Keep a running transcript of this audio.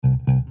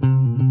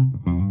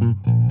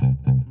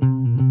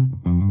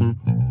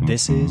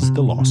This is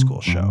The Law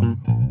School Show.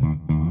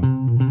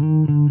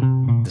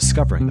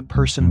 Discovering the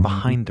person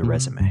behind the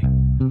resume.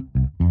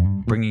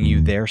 Bringing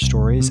you their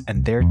stories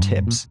and their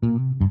tips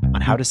on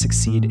how to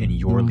succeed in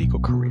your legal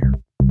career.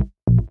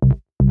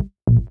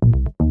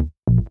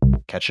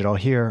 Catch it all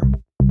here,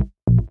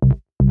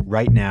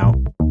 right now,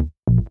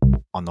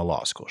 on The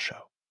Law School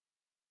Show.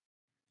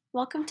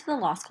 Welcome to the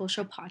Law School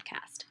Show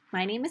podcast.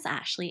 My name is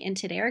Ashley, and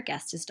today our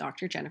guest is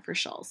Dr. Jennifer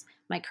Schulz,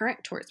 my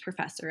current torts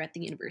professor at the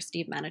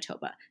University of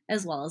Manitoba,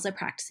 as well as a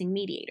practicing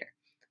mediator.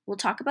 We'll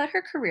talk about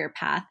her career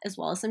path, as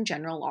well as some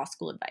general law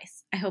school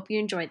advice. I hope you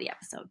enjoy the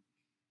episode.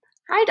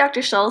 Hi,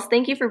 Dr. Schulz.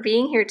 Thank you for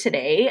being here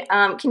today.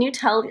 Can you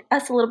tell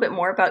us a little bit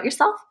more about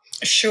yourself?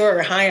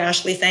 Sure. Hi,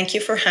 Ashley. Thank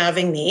you for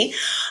having me.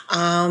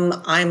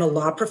 I'm a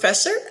law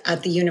professor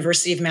at the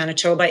University of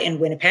Manitoba in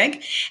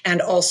Winnipeg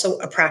and also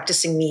a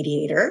practicing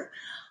mediator.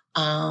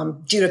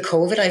 Due to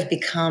COVID, I've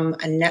become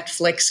a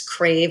Netflix,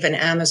 Crave, and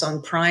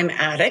Amazon Prime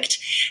addict,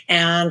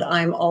 and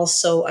I'm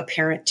also a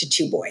parent to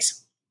two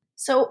boys.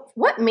 So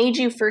what made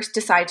you first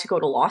decide to go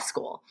to law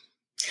school?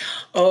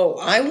 Oh,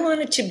 I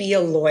wanted to be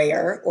a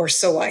lawyer, or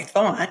so I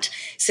thought,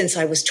 since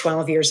I was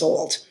 12 years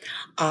old.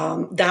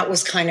 That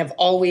was kind of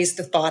always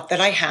the thought that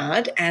I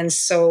had. And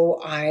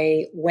so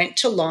I went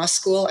to law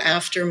school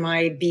after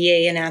my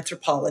BA in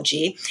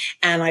anthropology,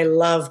 and I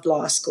loved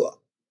law school.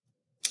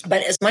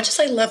 But as much as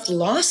I loved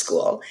law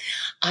school,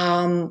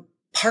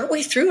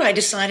 partway through, I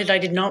decided I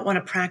did not want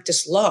to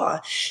practice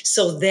law.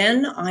 So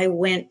then I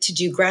went to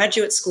do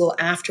graduate school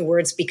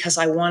afterwards because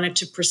I wanted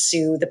to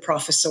pursue the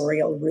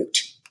professorial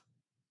route.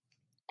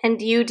 And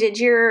you did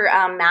your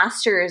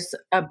master's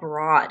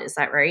abroad, is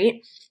that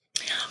right?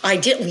 I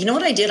did. You know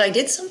what I did? I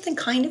did something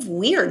kind of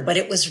weird, but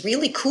it was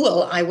really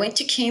cool. I went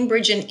to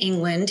Cambridge in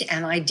England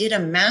and I did a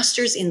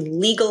master's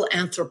in legal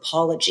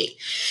anthropology.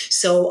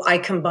 So I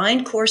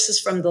combined courses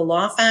from the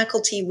law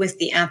faculty with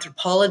the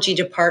anthropology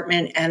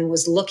department and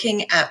was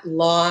looking at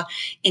law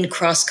in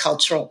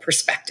cross-cultural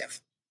perspective.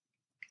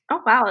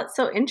 Oh, wow. That's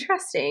so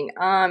interesting.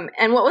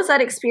 And what was that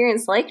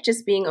experience like,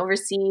 just being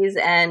overseas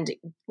and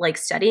like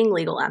studying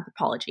legal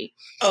anthropology?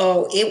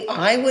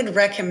 I would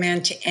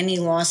recommend to any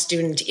law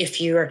student, if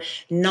you're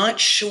not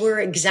sure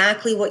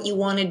exactly what you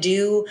want to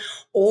do,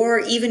 or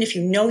even if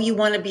you know you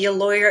want to be a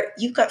lawyer,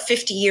 you've got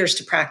 50 years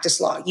to practice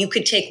law. You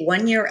could take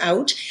 1 year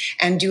out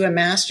and do a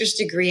master's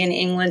degree in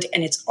England,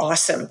 and it's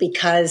awesome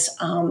because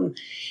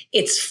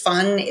it's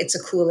fun. It's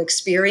a cool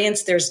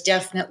experience. There's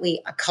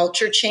definitely a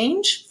culture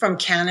change from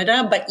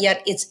Canada, but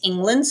yet it's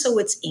England, so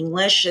it's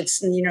English.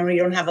 It's, you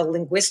don't have a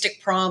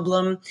linguistic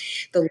problem.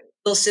 The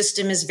legal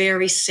system is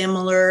very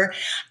similar,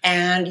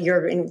 and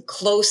you're in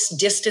close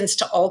distance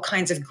to all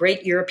kinds of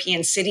great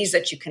European cities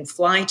that you can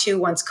fly to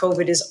once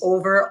COVID is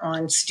over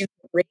on student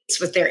rates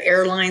with their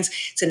airlines.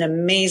 It's an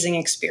amazing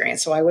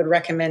experience, so I would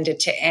recommend it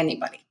to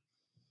anybody.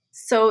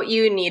 So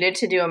you needed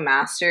to do a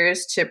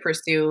master's to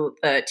pursue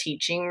the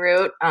teaching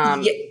route?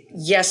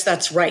 Yes,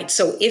 that's right.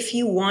 So if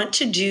you want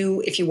to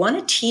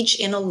teach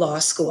in a law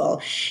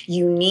school,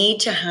 you need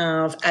to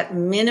have at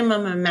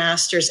minimum a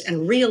master's,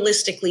 and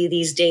realistically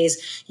these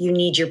days, you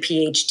need your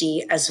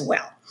PhD as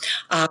well.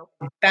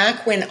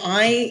 Back when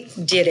I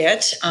did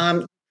it, you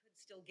could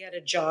still get a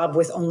job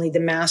with only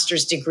the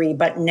master's degree,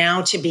 but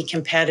now to be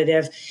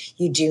competitive,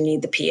 you do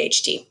need the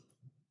PhD.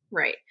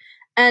 Right.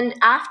 And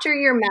after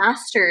your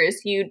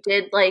master's, you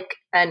did like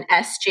an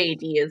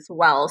SJD as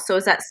well. So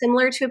is that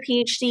similar to a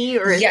PhD,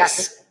 or is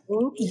Yes. that?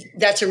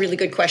 That's a really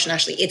good question,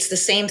 Ashley. It's the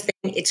same thing.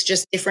 It's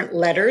just different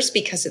letters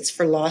because it's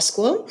for law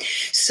school.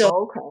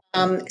 So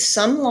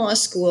some law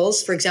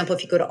schools, for example,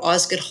 if you go to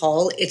Osgoode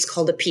Hall, it's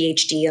called a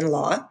PhD in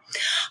law.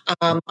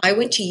 I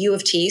went to U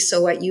of T.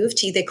 So at U of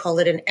T, they call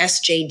it an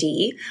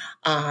SJD.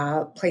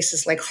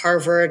 Places like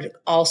Harvard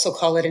also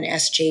call it an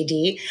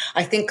SJD.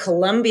 I think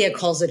Columbia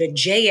calls it a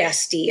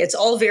JSD. It's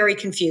all very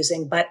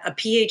confusing, but a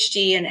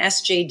PhD, an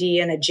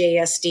SJD, and a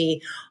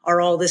JSD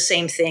are all the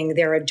same thing.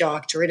 They're a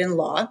doctorate in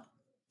law.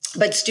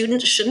 But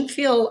students shouldn't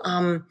feel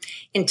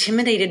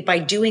intimidated by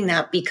doing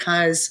that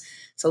because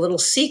it's a little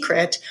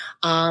secret.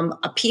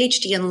 A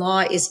PhD in law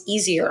is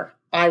easier,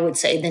 I would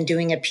say, than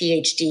doing a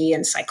PhD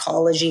in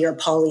psychology or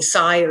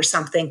poli-sci or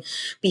something,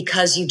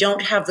 because you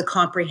don't have the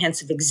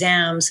comprehensive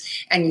exams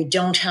and you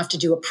don't have to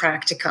do a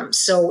practicum.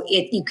 So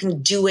you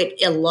can do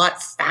it a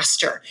lot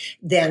faster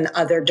than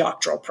other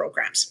doctoral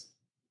programs.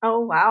 Oh,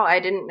 wow. I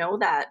didn't know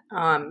that.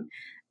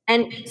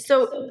 And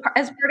so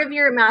as part of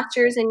your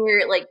master's and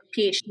your like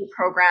PhD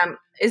program,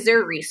 is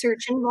there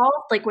research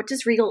involved? Like, what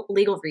does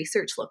legal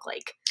research look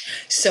like?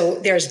 So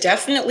there's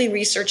definitely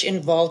research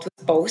involved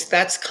with both.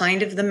 That's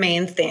kind of the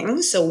main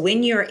thing. So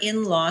when you're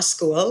in law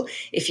school,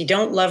 if you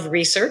don't love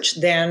research,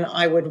 then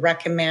I would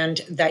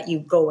recommend that you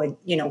go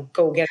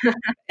get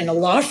in a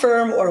law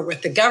firm or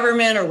with the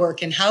government or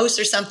work in-house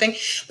or something.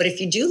 But if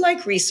you do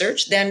like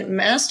research, then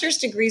master's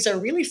degrees are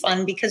really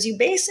fun because you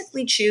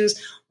basically choose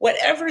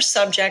whatever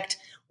subject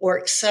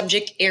or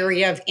subject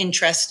area of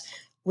interest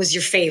was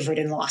your favorite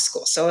in law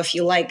school. So if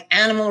you like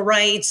animal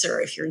rights, or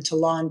if you're into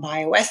law and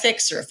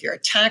bioethics, or if you're a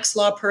tax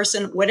law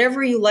person,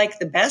 whatever you like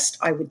the best,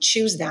 I would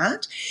choose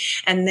that.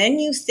 And then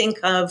you think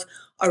of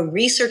a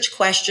research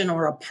question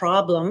or a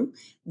problem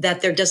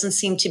that there doesn't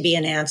seem to be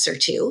an answer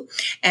to,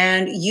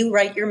 and you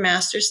write your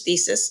master's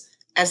thesis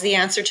as the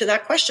answer to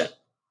that question.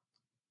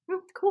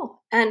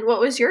 Cool. And what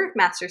was your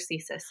master's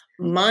thesis?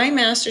 My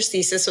master's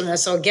thesis,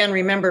 so again,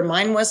 remember,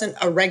 mine wasn't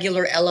a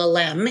regular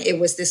LLM. It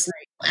was this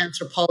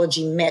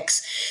anthropology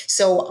mix.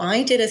 So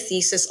I did a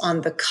thesis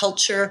on the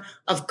culture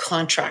of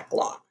contract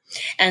law.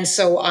 And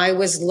so I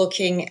was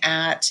looking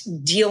at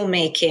deal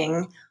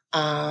making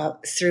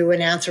through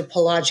an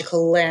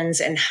anthropological lens,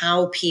 and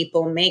how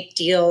people make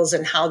deals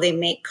and how they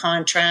make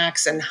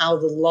contracts and how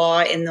the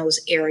law in those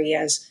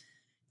areas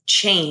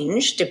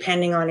change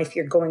depending on if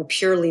you're going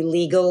purely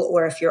legal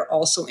or if you're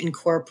also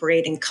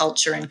incorporating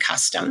culture and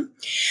custom.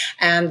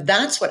 And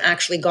that's what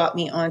actually got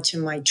me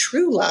onto my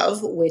true love,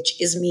 which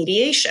is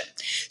mediation.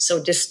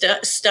 So just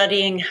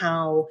studying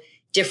how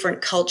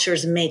different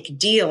cultures make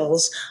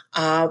deals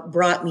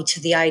brought me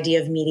to the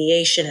idea of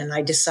mediation. And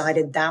I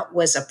decided that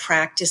was a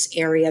practice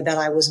area that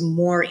I was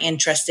more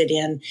interested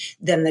in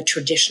than the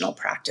traditional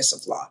practice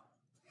of law.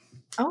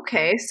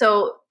 Okay,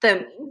 so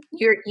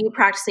you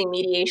practicing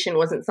mediation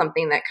wasn't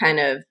something that kind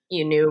of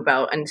you knew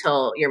about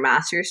until your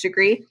master's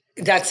degree?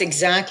 That's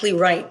exactly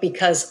right,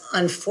 because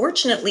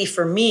unfortunately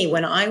for me,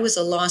 when I was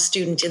a law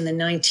student in the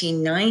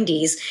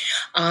 1990s,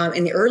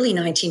 in the early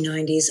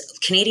 1990s,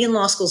 Canadian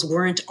law schools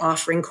weren't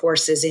offering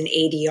courses in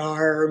ADR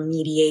or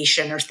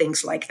mediation or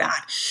things like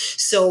that.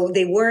 So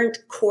they weren't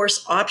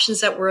course options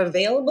that were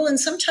available. And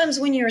sometimes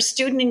when you're a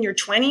student in your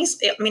 20s,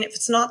 I mean, if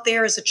it's not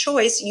there as a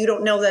choice, you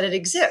don't know that it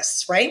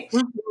exists, right?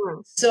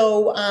 Mm-hmm.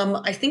 So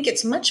I think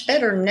it's much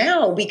better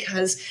now,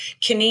 because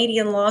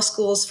Canadian law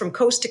schools from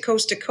coast to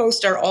coast to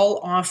coast are all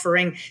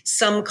offering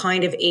some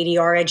kind of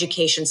ADR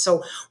education.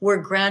 So we're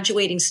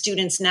graduating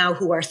students now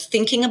who are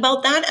thinking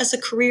about that as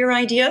a career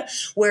idea,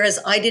 whereas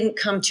I didn't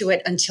come to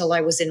it until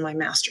I was in my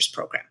master's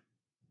program.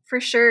 For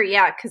sure,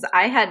 yeah, because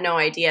I had no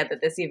idea that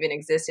this even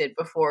existed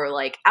before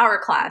like our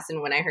class.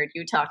 And when I heard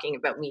you talking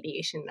about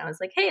mediation, I was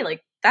like, hey,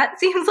 like that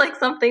seems like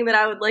something that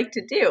I would like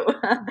to do.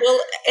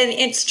 Well, and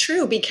it's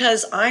true,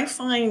 because I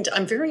find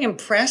I'm very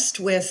impressed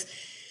with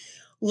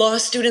law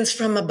students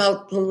from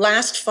about the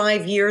last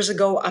 5 years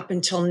ago up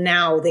until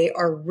now. They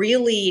are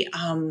really,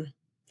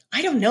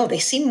 I don't know, they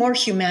seem more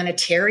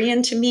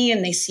humanitarian to me,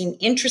 and they seem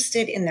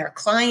interested in their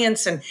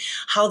clients and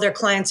how their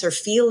clients are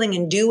feeling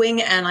and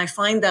doing. And I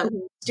find that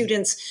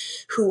students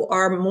who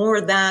are more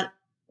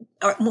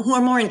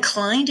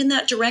inclined in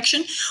that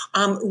direction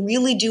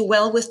really do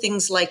well with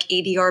things like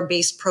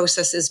ADR-based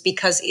processes,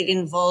 because it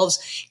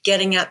involves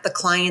getting at the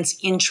client's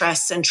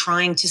interests and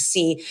trying to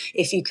see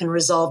if you can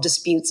resolve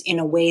disputes in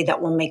a way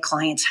that will make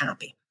clients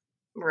happy.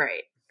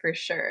 Right, for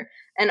sure.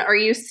 And are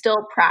you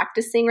still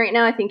practicing right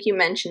now? I think you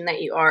mentioned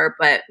that you are,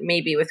 but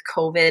maybe with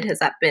COVID, has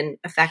that been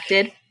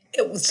affected?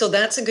 So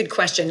that's a good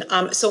question.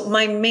 So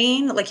my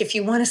main, like if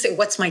you want to say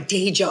what's my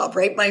day job,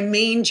 right? My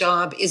main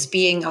job is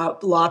being a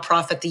law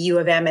prof at the U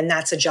of M, and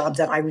that's a job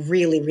that I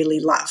really, really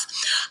love.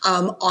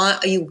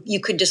 You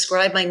could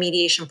describe my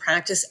mediation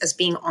practice as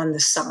being on the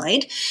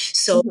side.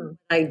 So what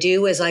I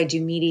do is I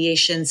do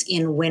mediations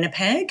in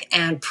Winnipeg,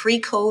 and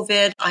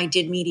pre-COVID, I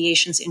did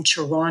mediations in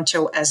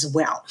Toronto as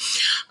well.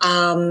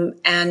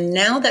 And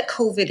now that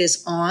COVID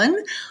is on,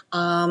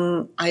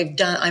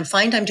 I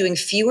find I'm doing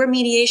fewer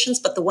mediations,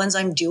 but the ones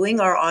I'm doing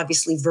are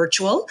obviously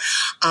virtual,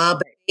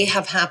 but they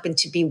have happened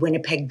to be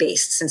Winnipeg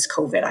based since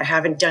COVID. I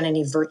haven't done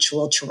any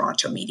virtual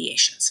Toronto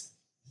mediations.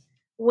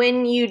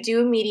 When you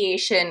do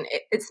mediation,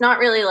 it's not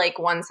really like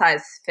one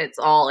size fits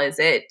all, is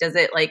it? Does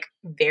it like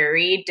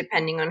vary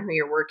depending on who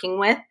you're working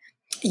with?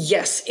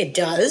 Yes, it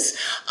does.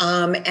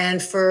 And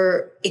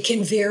it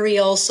can vary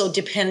also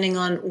depending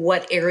on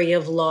what area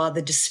of law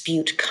the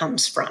dispute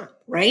comes from,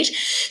 right?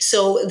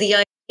 So the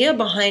idea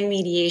behind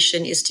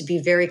mediation is to be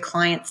very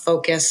client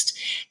focused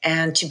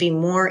and to be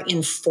more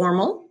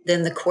informal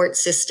than the court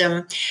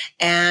system,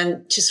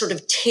 and to sort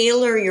of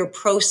tailor your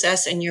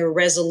process and your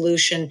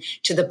resolution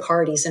to the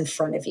parties in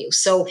front of you.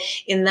 So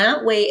in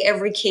that way,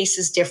 every case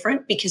is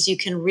different, because you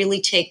can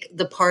really take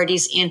the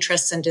parties'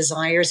 interests and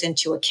desires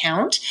into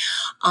account.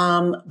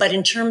 But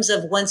in terms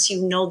of once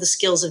you know the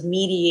skills of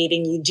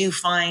mediating, you do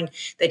find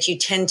that you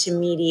tend to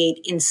mediate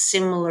in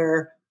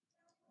similar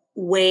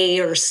way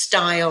or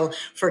style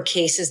for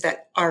cases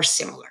that are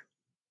similar.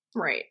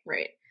 Right,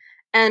 right.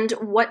 And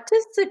what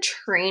does the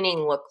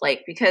training look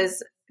like?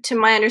 Because to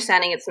my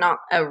understanding, it's not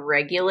a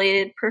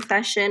regulated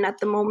profession at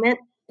the moment.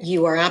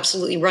 You are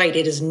absolutely right.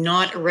 It is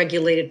not a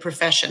regulated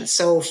profession.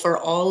 So for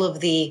all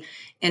of the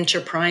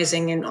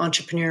enterprising and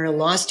entrepreneurial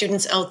law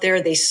students out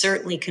there, they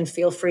certainly can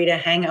feel free to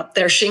hang up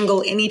their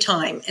shingle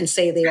anytime and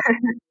say they are a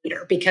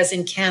mediator, because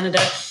in Canada,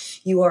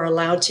 you are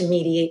allowed to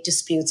mediate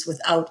disputes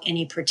without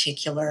any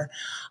particular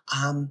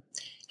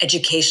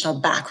educational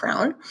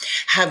background.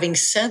 Having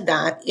said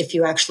that, if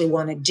you actually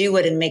want to do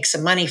it and make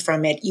some money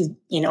from it,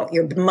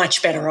 you're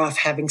much better off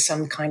having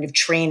some kind of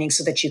training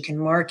so that you can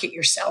market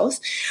yourself.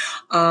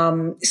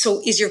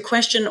 So is your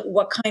question,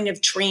 what kind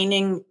of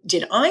training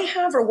did I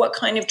have, or what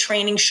kind of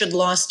training should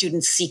law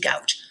students seek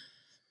out?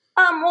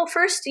 Well,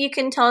 first you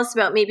can tell us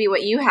about maybe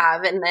what you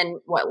have and then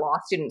what law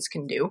students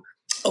can do.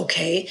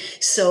 Okay.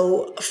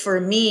 So for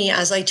me,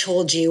 as I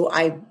told you,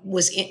 I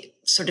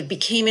sort of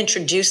became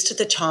introduced to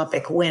the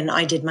topic when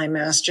I did my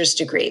master's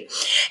degree.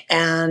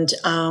 And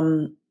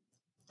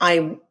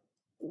I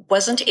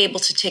wasn't able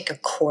to take a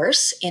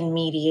course in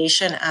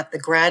mediation at the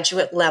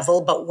graduate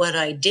level, but what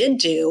I did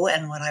do,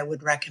 and what I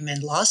would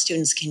recommend law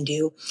students can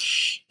do,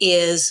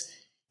 is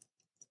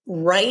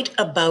write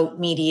about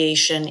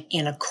mediation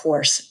in a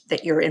course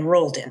that you're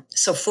enrolled in.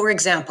 So for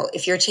example,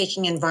 if you're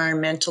taking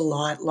environmental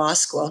law at law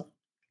school,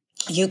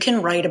 you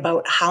can write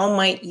about how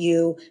might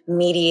you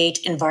mediate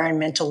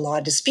environmental law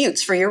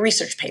disputes for your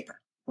research paper,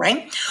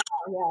 right?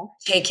 Oh,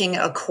 yeah. Taking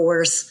a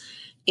course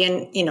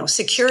in,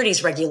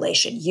 securities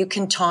regulation, you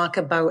can talk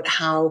about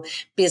how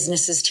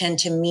businesses tend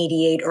to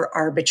mediate or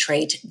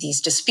arbitrate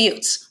these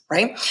disputes,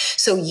 right?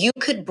 So you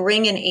could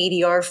bring an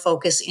ADR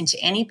focus into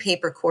any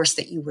paper course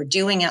that you were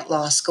doing at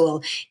law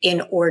school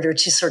in order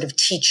to sort of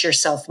teach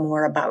yourself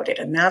more about it.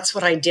 And that's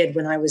what I did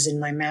when I was in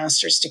my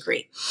master's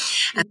degree.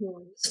 And I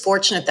was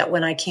fortunate that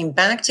when I came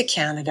back to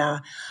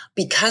Canada,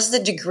 because the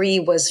degree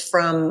was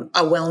from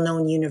a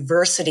well-known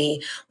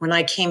university, when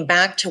I came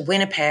back to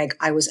Winnipeg,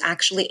 I was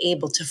actually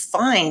able to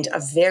find a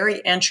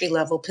very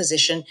entry-level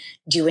position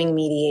doing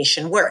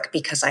mediation work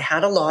because I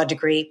had a law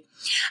degree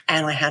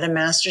and I had a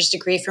master's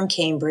degree from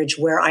Cambridge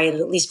where I had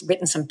at least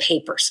written some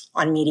papers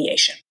on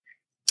mediation.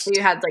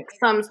 You had like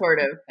some sort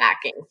of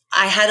backing.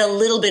 I had a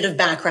little bit of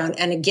background.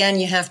 And again,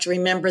 you have to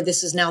remember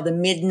this is now the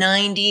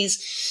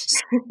mid-90s. So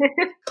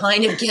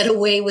kind of get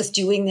away with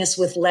doing this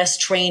with less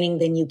training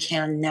than you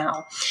can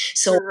now.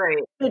 So right.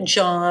 I got a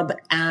job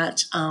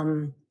at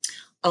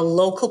a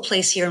local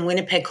place here in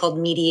Winnipeg called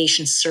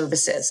Mediation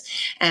Services.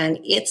 And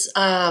it's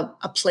a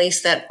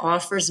place that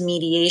offers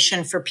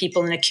mediation for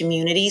people in a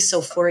community. So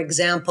for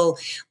example,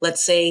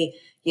 let's say,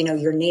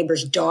 your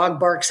neighbor's dog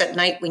barks at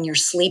night when you're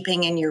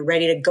sleeping and you're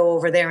ready to go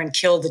over there and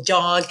kill the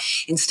dog.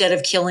 Instead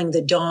of killing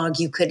the dog,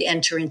 you could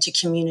enter into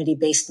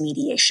community-based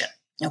mediation.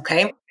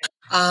 Okay.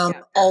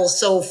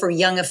 Also for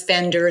young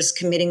offenders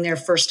committing their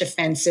first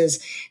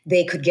offenses,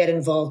 they could get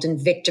involved in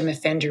victim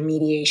offender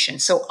mediation.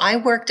 So I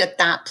worked at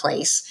that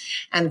place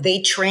and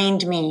they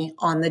trained me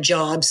on the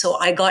job. So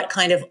I got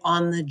kind of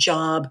on the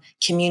job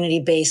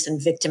community-based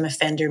and victim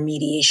offender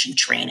mediation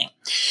training.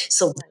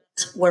 So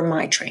that's where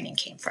my training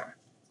came from.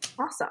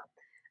 Awesome.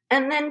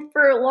 And then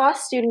for law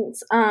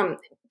students,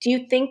 do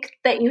you think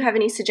that you have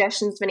any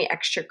suggestions of any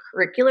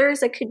extracurriculars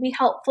that could be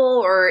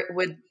helpful, or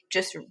would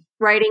just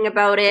writing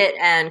about it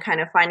and kind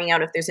of finding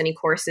out if there's any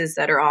courses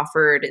that are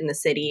offered in the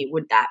city,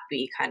 would that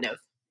be kind of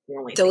the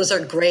only thing? Those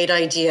are great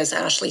ideas,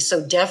 Ashley.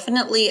 So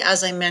definitely,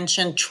 as I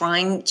mentioned,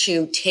 trying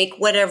to take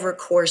whatever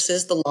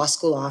courses the law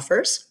school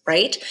offers,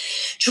 right?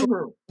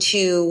 Trying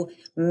to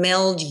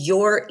meld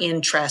your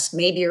interest.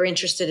 Maybe you're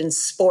interested in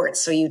sports,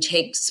 so you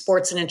take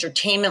sports and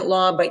entertainment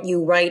law, but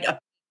you write a paper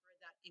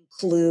that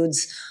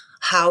includes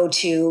how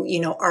to,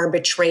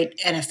 arbitrate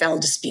NFL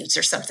disputes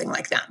or something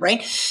like that,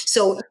 right?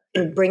 So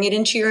bring it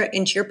into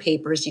your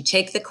papers. You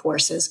take the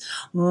courses.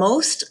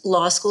 Most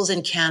law schools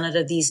in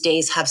Canada these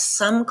days have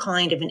some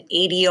kind of an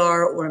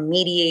ADR or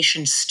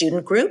mediation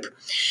student group.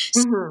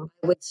 So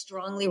I would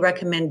strongly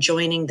recommend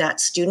joining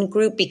that student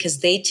group because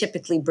they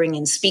typically bring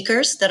in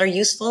speakers that are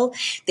useful.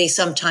 They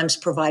sometimes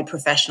provide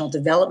professional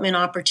development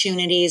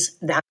opportunities,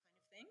 that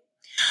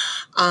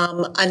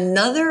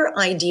another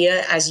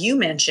idea, as you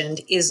mentioned,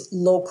 is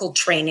local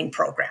training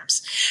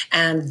programs.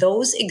 And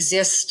those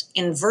exist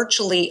in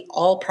virtually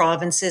all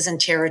provinces and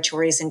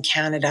territories in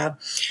Canada.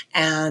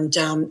 And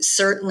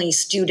certainly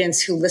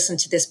students who listen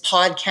to this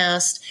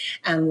podcast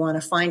and want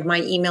to find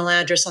my email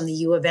address on the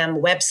U of M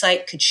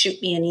website could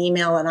shoot me an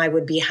email and I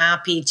would be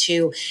happy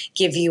to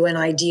give you an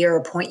idea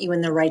or point you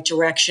in the right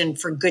direction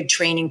for good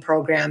training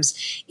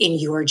programs in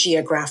your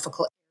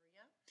geographical area.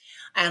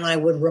 And I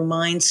would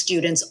remind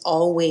students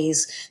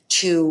always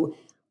to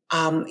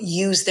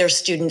use their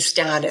student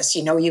status.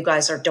 You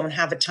guys don't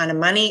have a ton of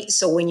money.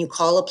 So when you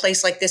call a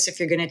place like this, if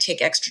you're going to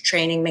take extra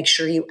training, make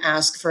sure you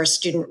ask for a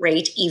student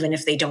rate, even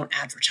if they don't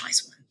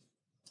advertise one.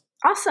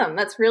 Awesome.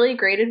 That's really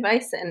great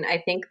advice. And I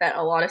think that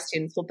a lot of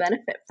students will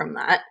benefit from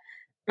that.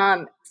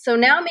 So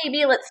now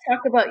maybe let's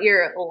talk about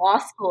your law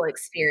school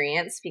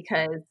experience,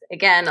 because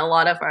again, a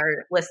lot of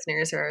our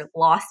listeners are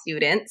law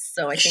students.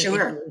 So I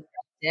think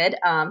did.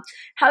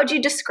 How would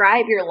you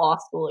describe your law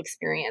school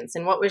experience,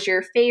 and what was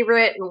your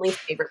favorite and least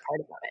favorite part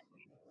about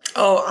it?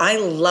 Oh, I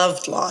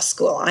loved law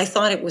school. I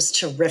thought it was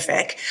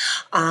terrific.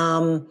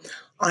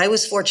 I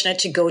was fortunate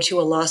to go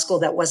to a law school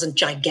that wasn't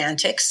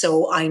gigantic,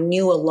 so I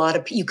knew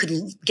you could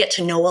get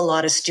to know a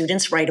lot of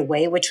students right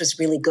away, which was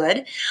really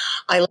good.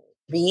 I love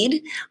to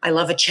read. I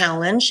love a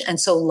challenge, and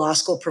so law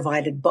school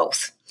provided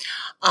both.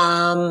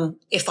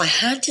 If I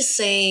had to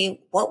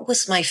say what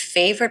was my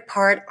favorite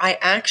part,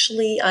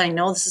 I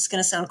know this is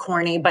going to sound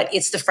corny, but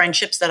it's the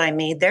friendships that I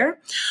made there.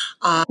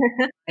 My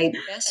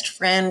best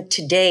friend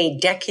today,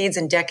 decades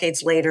and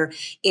decades later,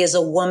 is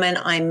a woman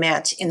I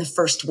met in the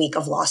first week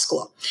of law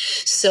school.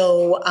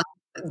 So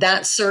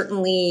that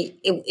certainly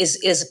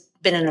is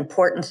been an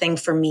important thing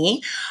for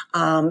me.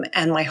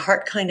 And my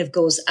heart kind of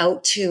goes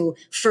out to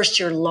first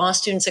year law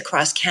students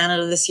across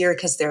Canada this year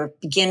because they're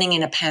beginning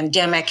in a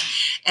pandemic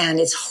and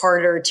it's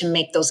harder to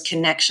make those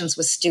connections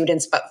with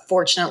students. But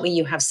fortunately,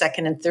 you have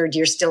second and third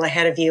year still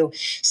ahead of you.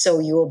 So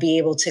you will be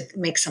able to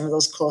make some of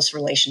those close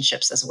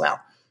relationships as well.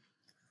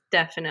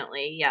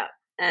 Definitely. Yeah.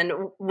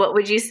 And what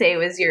would you say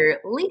was your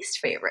least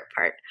favorite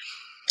part?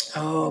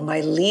 Oh,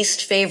 my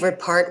least favorite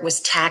part was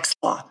tax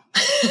law.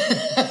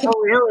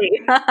 Oh,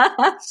 really?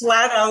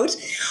 Flat out.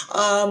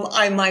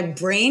 My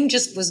brain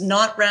just was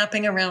not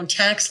wrapping around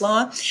tax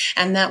law.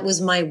 And that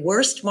was my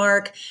worst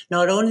mark,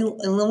 not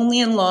only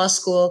in law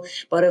school,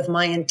 but of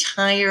my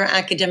entire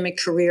academic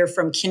career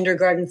from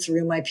kindergarten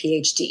through my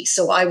PhD.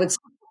 So I would say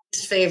my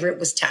favorite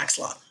was tax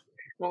law.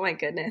 Oh my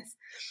goodness.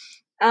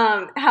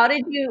 How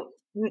did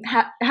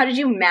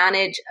you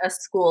manage a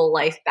school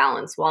life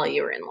balance while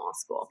you were in law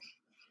school?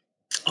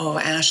 Oh,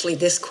 Ashley,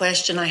 this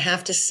question, I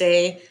have to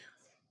say,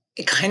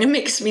 it kind of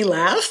makes me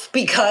laugh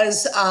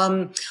because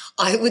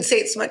I would say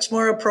it's much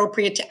more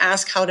appropriate to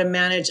ask how to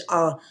manage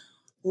a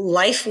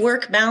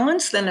life-work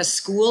balance than a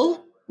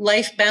school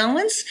life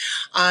balance.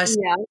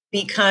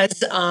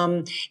 Because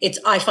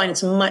I find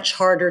it's much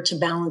harder to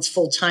balance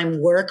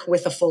full-time work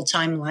with a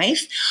full-time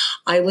life.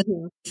 I was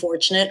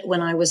fortunate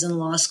when I was in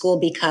law school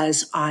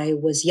because I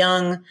was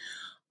young.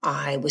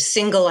 I was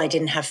single. I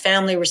didn't have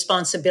family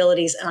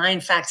responsibilities. And I,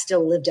 in fact,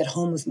 still lived at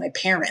home with my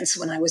parents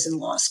when I was in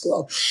law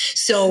school.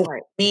 So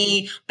for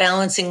me,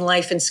 balancing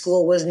life and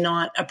school was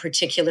not a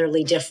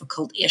particularly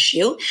difficult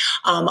issue.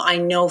 I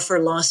know for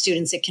law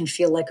students, it can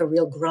feel like a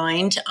real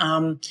grind,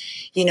 and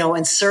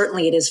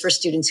certainly it is for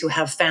students who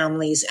have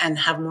families and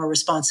have more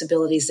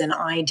responsibilities than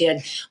I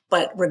did.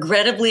 But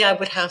regrettably, I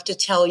would have to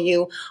tell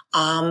you,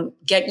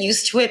 get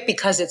used to it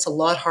because it's a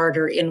lot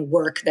harder in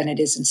work than it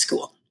is in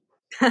school.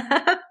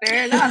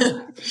 Fair enough.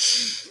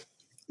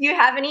 Do you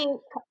have any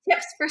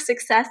tips for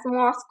success in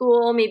law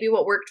school? Maybe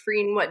what worked for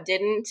you and what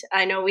didn't?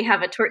 I know we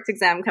have a torts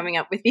exam coming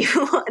up with you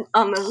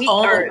on the week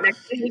or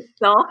next week.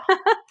 So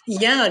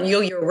yeah,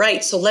 you're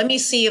right. So let me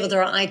see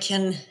whether I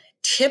can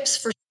tips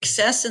for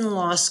success in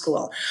law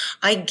school.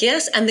 I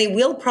guess, and they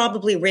will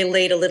probably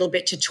relate a little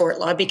bit to tort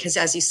law because,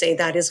 as you say,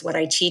 that is what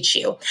I teach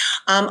you.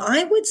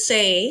 I would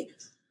say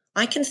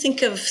I can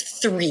think of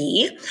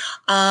three.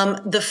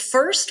 The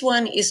first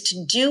one is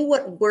to do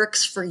what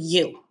works for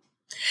you.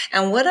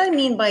 And what I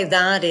mean by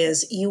that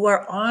is you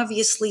are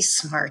obviously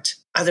smart.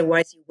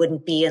 Otherwise, you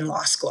wouldn't be in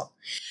law school.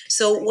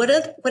 So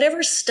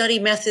whatever study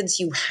methods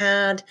you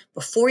had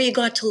before you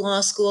got to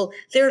law school,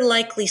 they're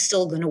likely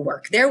still going to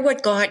work. They're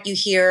what got you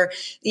here.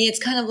 It's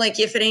kind of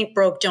like if it ain't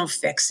broke, don't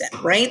fix it,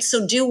 right?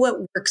 So do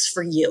what works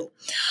for you.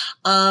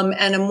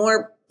 And a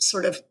more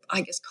sort of,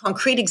 I guess,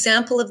 concrete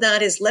example of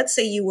that is, let's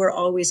say you were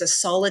always a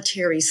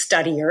solitary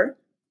studier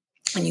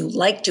and you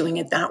like doing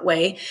it that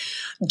way.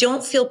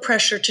 Don't feel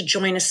pressure to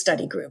join a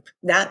study group.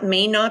 That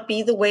may not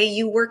be the way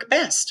you work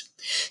best.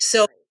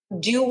 So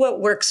do what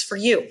works for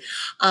you.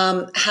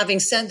 Having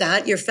said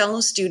that, your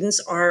fellow students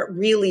are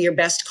really your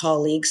best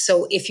colleagues.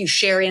 So if you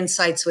share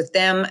insights with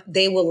them,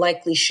 they will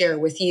likely share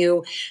with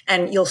you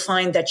and you'll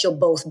find that you'll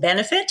both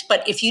benefit.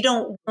 But if you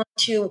don't want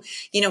to,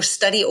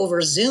 study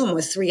over Zoom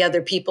with 3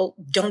 other people,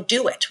 don't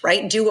do it,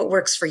 right? Do what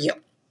works for you.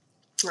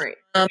 Right,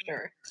 for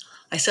sure.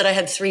 I said I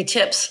had 3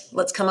 tips.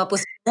 Let's come up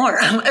with more.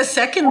 A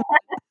second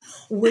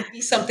would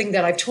be something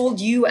that I've told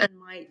you and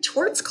my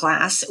torts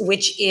class,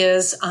 which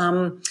is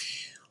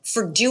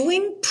for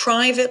doing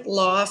private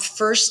law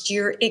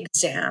first-year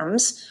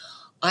exams,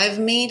 I've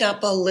made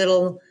up a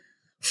little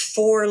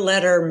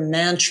 4-letter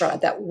mantra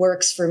that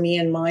works for me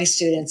and my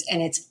students,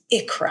 and it's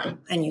ICRA.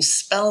 And you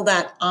spell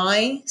that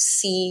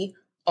ICRA.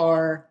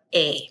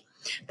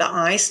 The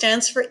I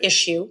stands for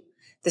issue,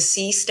 the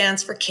C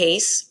stands for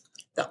case,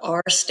 the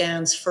R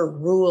stands for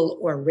rule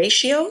or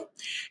ratio,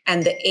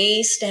 and the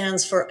A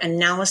stands for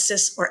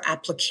analysis or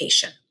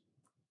application.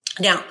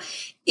 Now,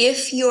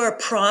 if your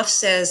prof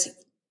says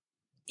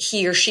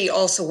he or she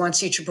also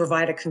wants you to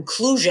provide a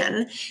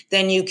conclusion,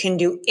 then you can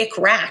do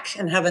ICRAC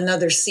and have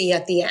another C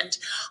at the end.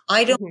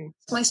 I don't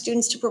ask my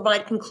students to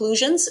provide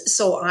conclusions,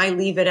 so I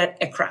leave it at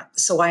ICRA.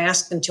 So I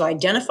ask them to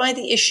identify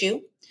the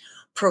issue,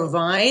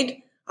 provide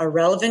a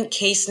relevant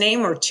case name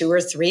or 2 or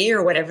 3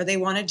 or whatever they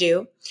want to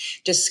do,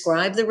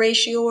 describe the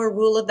ratio or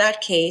rule of that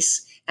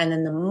case, and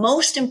then the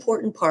most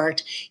important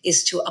part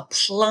is to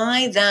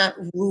apply that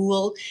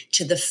rule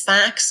to the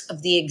facts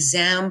of the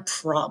exam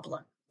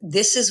problem.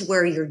 This is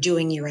where you're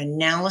doing your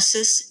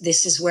analysis.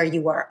 This is where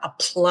you are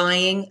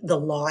applying the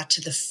law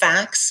to the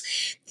facts.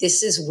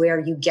 This is where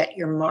you get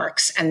your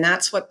marks. And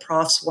that's what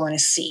profs want to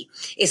see.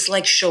 It's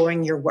like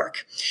showing your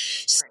work.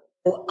 So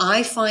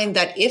I find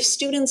that if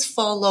students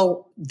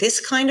follow this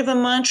kind of a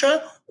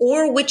mantra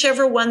or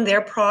whichever one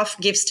their prof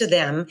gives to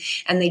them,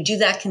 and they do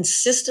that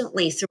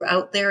consistently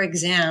throughout their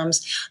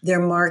exams, their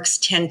marks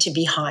tend to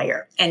be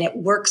higher. And it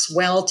works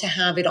well to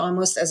have it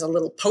almost as a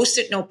little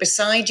Post-it note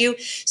beside you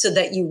so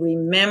that you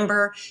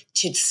remember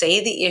to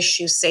say the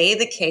issue, say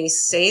the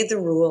case, say the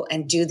rule,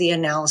 and do the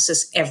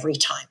analysis every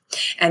time.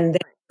 And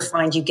then you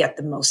find you get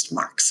the most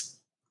marks.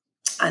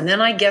 And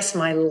then I guess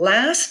my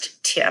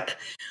last tip,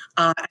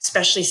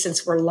 especially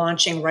since we're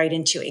launching right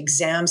into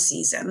exam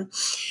season,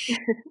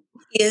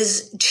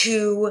 is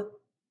to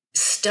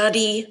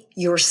study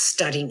your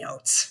study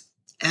notes.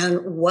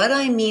 And what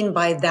I mean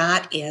by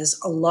that is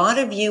a lot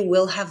of you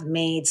will have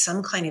made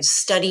some kind of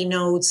study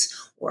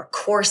notes or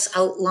course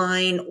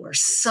outline or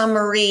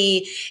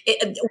summary.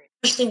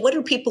 Actually, what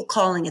are people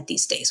calling it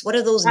these days? What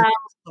are those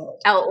called?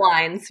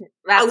 Outlines.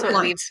 That's Outlines.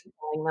 What we've been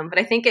calling them. But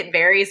I think it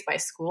varies by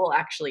school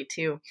actually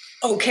too.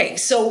 Okay,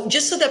 so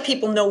just so that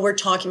people know we're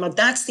talking about,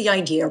 that's the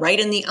idea, right?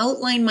 And the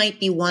outline might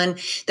be one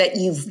that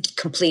you've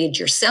completed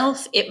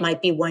yourself. It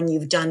might be one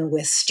you've done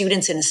with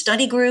students in a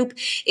study group.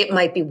 It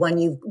might be one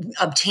you've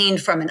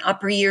obtained from an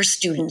upper year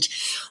student.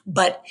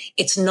 But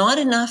it's not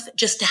enough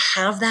just to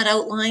have that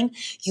outline.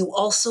 You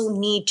also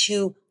need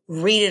to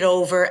read it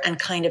over and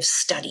kind of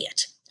study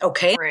it.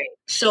 Okay. Right.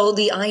 So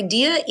the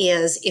idea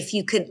is if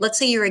you could, let's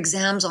say your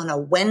exam's on a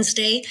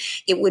Wednesday,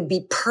 it would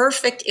be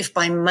perfect if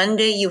by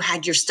Monday you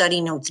had your study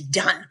notes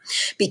done,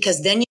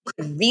 because then you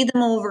could read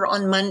them over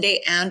on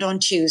Monday and on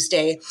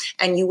Tuesday,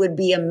 and you would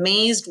be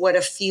amazed what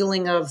a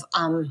feeling of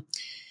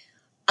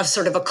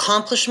sort of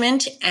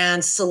accomplishment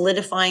and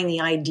solidifying the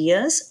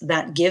ideas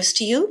that gives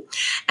to you.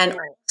 And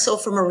also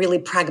from a really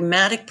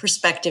pragmatic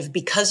perspective,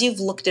 because you've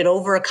looked it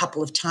over a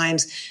couple of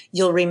times,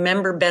 you'll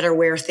remember better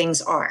where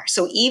things are.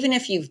 So even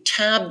if you've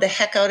tabbed the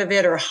heck out of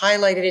it or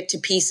highlighted it to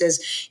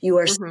pieces, you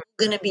are still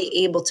going to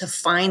be able to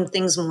find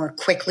things more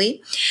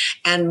quickly.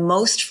 And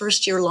most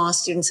first-year law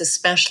students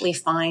especially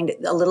find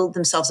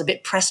themselves a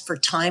bit pressed for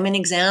time in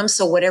exams.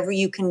 So whatever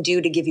you can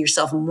do to give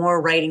yourself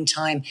more writing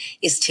time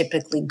is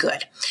typically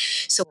good.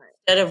 So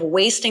instead of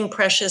wasting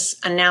precious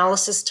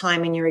analysis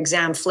time in your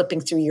exam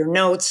flipping through your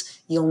notes,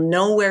 you'll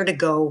know where to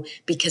go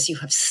because you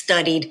have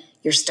studied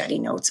your study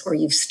notes or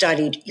you've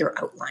studied your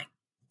outline.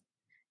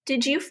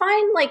 Did you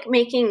find like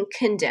making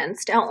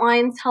condensed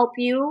outlines help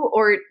you?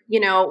 Or,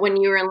 when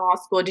you were in law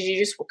school, did you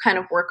just kind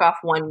of work off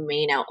one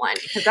main outline?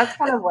 Because that's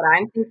kind of what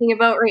I'm thinking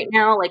about right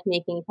now, like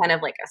making kind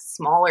of like a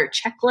smaller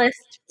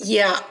checklist.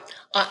 Yeah,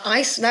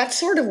 that's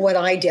sort of what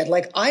I did.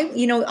 Like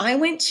I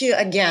went to,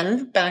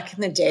 again, back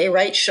in the day,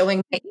 right,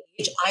 showing my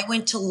age, I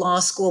went to law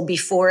school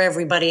before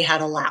everybody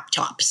had a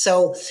laptop.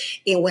 So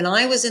when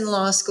I was in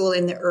law school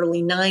in the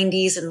early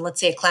 90s, and let's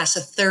say a class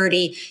of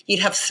 30, you'd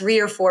have 3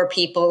 or 4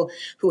 people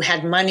who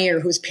had money or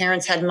whose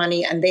parents had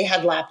money and they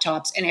had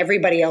laptops, and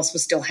everybody else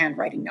was still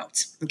handwriting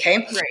notes. Okay.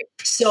 Right.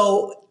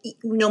 So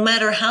no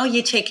matter how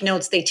you take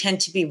notes, they tend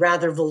to be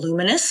rather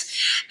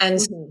voluminous. And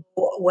so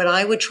what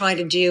I would try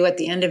to do at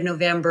the end of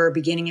November,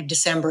 beginning of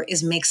December,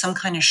 is make some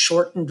kind of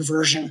shortened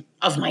version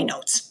of my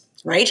notes,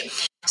 right?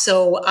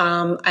 So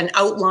an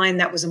outline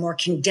that was a more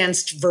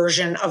condensed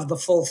version of the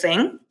full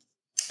thing.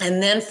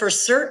 And then for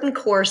certain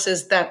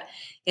courses that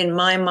in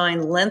my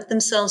mind lent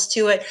themselves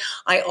to it,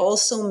 I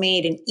also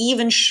made an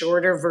even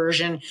shorter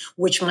version,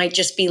 which might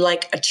just be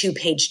like a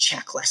 2-page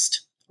checklist.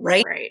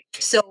 Right?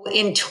 So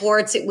in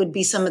torts, it would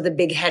be some of the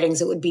big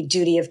headings. It would be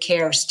duty of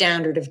care,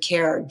 standard of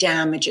care,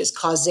 damages,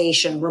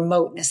 causation,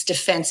 remoteness,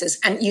 defenses.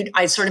 And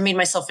I sort of made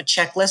myself a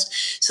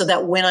checklist so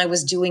that when I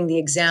was doing the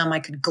exam, I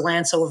could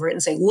glance over it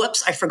and say,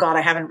 whoops, I forgot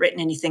I haven't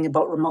written anything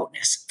about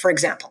remoteness, for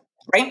example.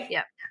 Right?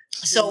 Yeah.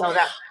 So,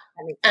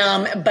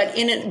 but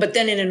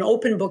then in an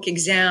open book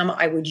exam,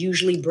 I would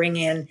usually bring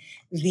in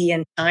the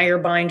entire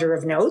binder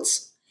of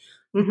notes,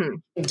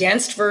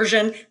 condensed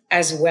version,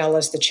 as well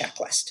as the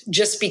checklist,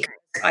 just because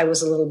I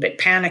was a little bit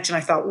panicked and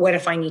I thought, what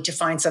if I need to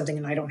find something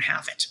and I don't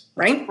have it,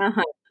 right?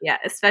 Yeah,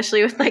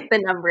 especially with like the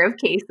number of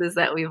cases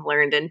that we've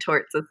learned in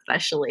torts,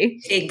 especially.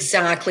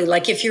 Exactly.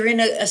 Like if you're in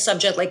a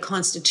subject like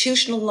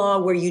constitutional law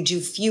where you do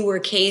fewer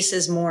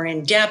cases, more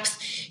in depth,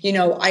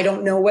 I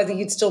don't know whether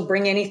you'd still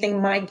bring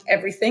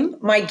everything.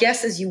 My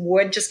guess is you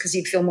would, just because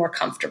you'd feel more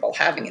comfortable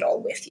having it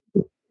all with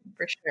you.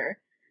 For sure.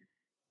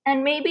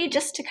 And maybe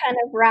just to kind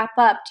of wrap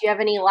up, do you have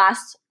any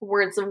last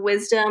words of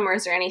wisdom, or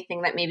is there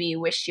anything that maybe you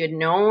wish you had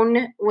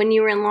known when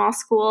you were in law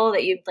school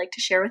that you'd like to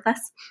share with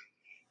us?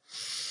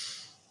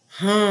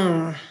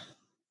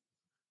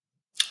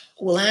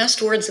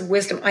 Last words of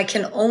wisdom. I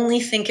can only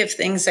think of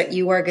things that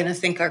you are going to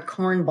think are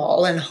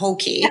cornball and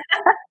hokey.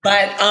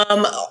 But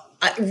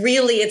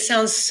really, it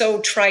sounds so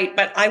trite,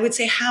 but I would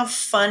say have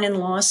fun in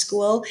law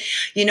school.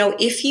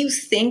 If you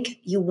think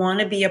you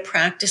want to be a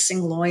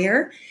practicing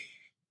lawyer,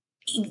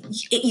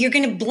 you're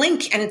going to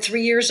blink and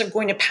 3 years are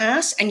going to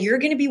pass and you're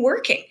going to be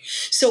working.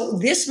 So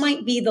this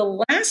might be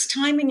the last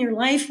time in your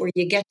life where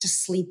you get to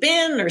sleep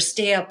in or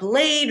stay up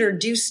late or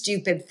do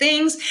stupid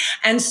things.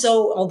 And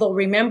so, although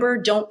remember,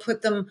 don't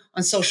put them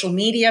on social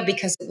media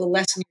because it will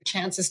lessen your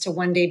chances to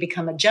one day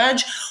become a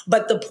judge.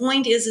 But the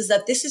point is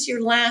that this is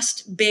your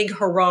last big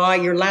hurrah,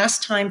 your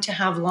last time to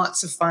have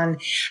lots of fun.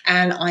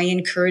 And I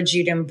encourage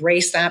you to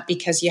embrace that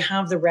because you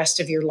have the rest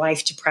of your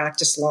life to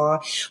practice law,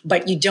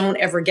 but you don't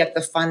ever get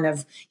the fun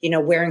of,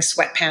 wearing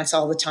sweatpants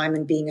all the time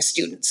and being a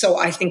student. So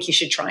I think you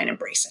should try and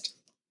embrace it.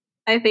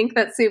 I think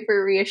that's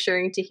super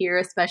reassuring to hear,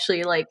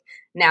 especially like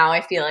now I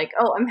feel like,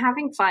 oh, I'm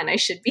having fun. I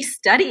should be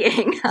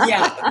studying.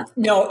 Yeah.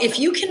 No, if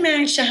you can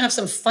manage to have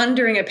some fun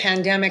during a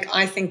pandemic,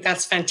 I think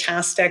that's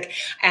fantastic.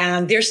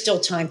 And there's still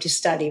time to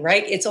study,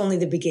 right? It's only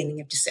the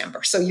beginning of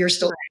December. So you're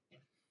still. Right.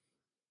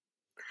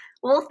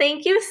 Well,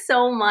 thank you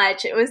so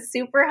much. It was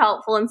super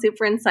helpful and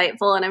super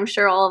insightful. And I'm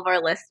sure all of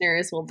our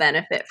listeners will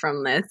benefit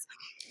from this.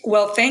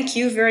 Well, thank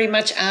you very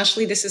much,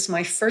 Ashley. This is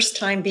my first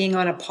time being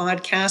on a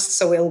podcast,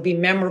 so it will be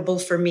memorable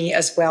for me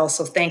as well.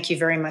 So thank you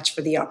very much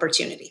for the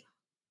opportunity.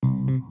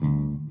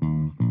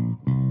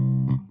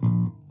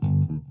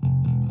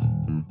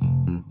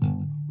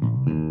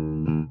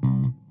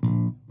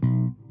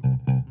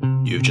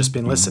 You've just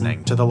been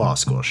listening to The Law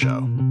School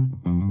Show.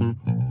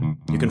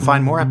 You can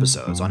find more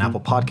episodes on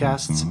Apple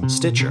Podcasts,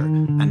 Stitcher,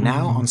 and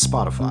now on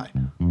Spotify,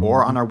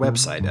 or on our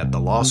website at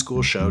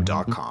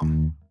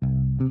thelawschoolshow.com.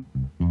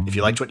 If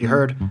you liked what you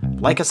heard,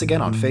 like us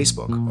again on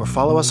Facebook or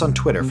follow us on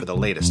Twitter for the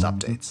latest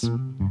updates.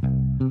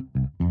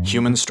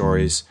 Human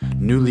stories,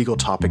 new legal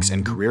topics,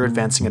 and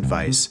career-advancing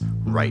advice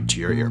right to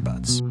your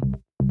earbuds.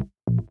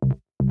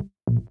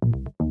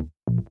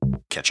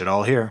 Catch it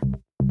all here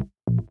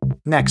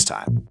next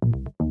time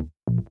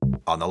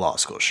on The Law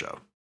School Show.